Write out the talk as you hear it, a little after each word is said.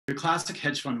the classic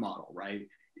hedge fund model, right,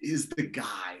 is the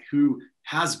guy who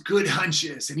has good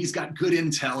hunches and he's got good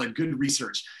intel and good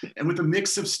research. And with a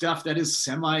mix of stuff that is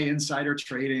semi-insider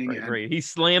trading. Right, right. He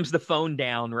slams the phone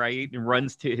down, right, and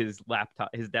runs to his laptop,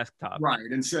 his desktop. Right,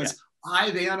 and says,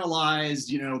 I've analyzed,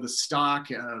 the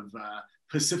stock of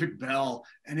Pacific Bell,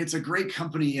 and it's a great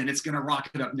company, and it's going to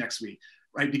rocket up next week,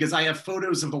 right? Because I have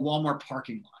photos of the Walmart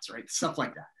parking lots, right? Stuff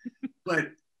like that.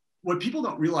 But what people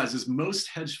don't realize is most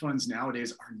hedge funds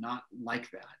nowadays are not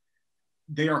like that.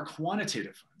 They are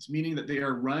quantitative funds, meaning that they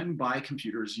are run by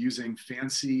computers using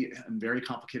fancy and very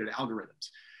complicated algorithms.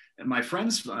 And my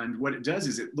friend's fund, what it does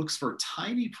is it looks for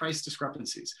tiny price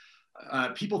discrepancies.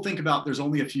 People think about there's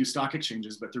only a few stock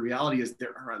exchanges, but the reality is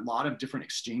there are a lot of different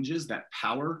exchanges that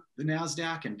power the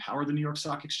NASDAQ and power the New York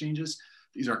Stock Exchanges.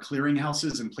 These are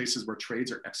clearinghouses and places where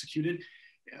trades are executed.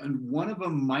 And one of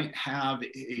them might have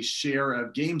a share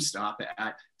of GameStop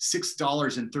at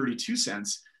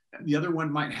 $6.32. And the other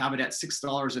one might have it at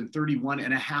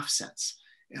 $6.31.5.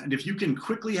 And if you can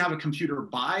quickly have a computer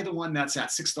buy the one that's at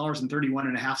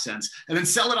 $6.31.5 and then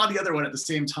sell it on the other one at the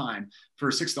same time for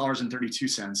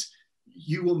 $6.32,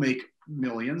 you will make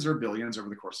millions or billions over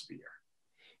the course of a year.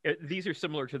 These are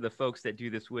similar to the folks that do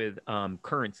this with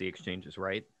currency exchanges,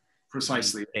 right?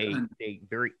 Precisely. Go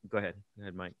ahead,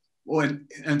 Mike. Well,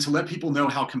 and to let people know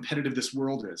how competitive this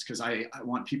world is, because I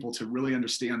want people to really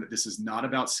understand that this is not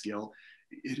about skill.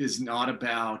 It is not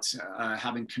about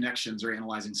having connections or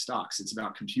analyzing stocks. It's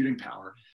about computing power.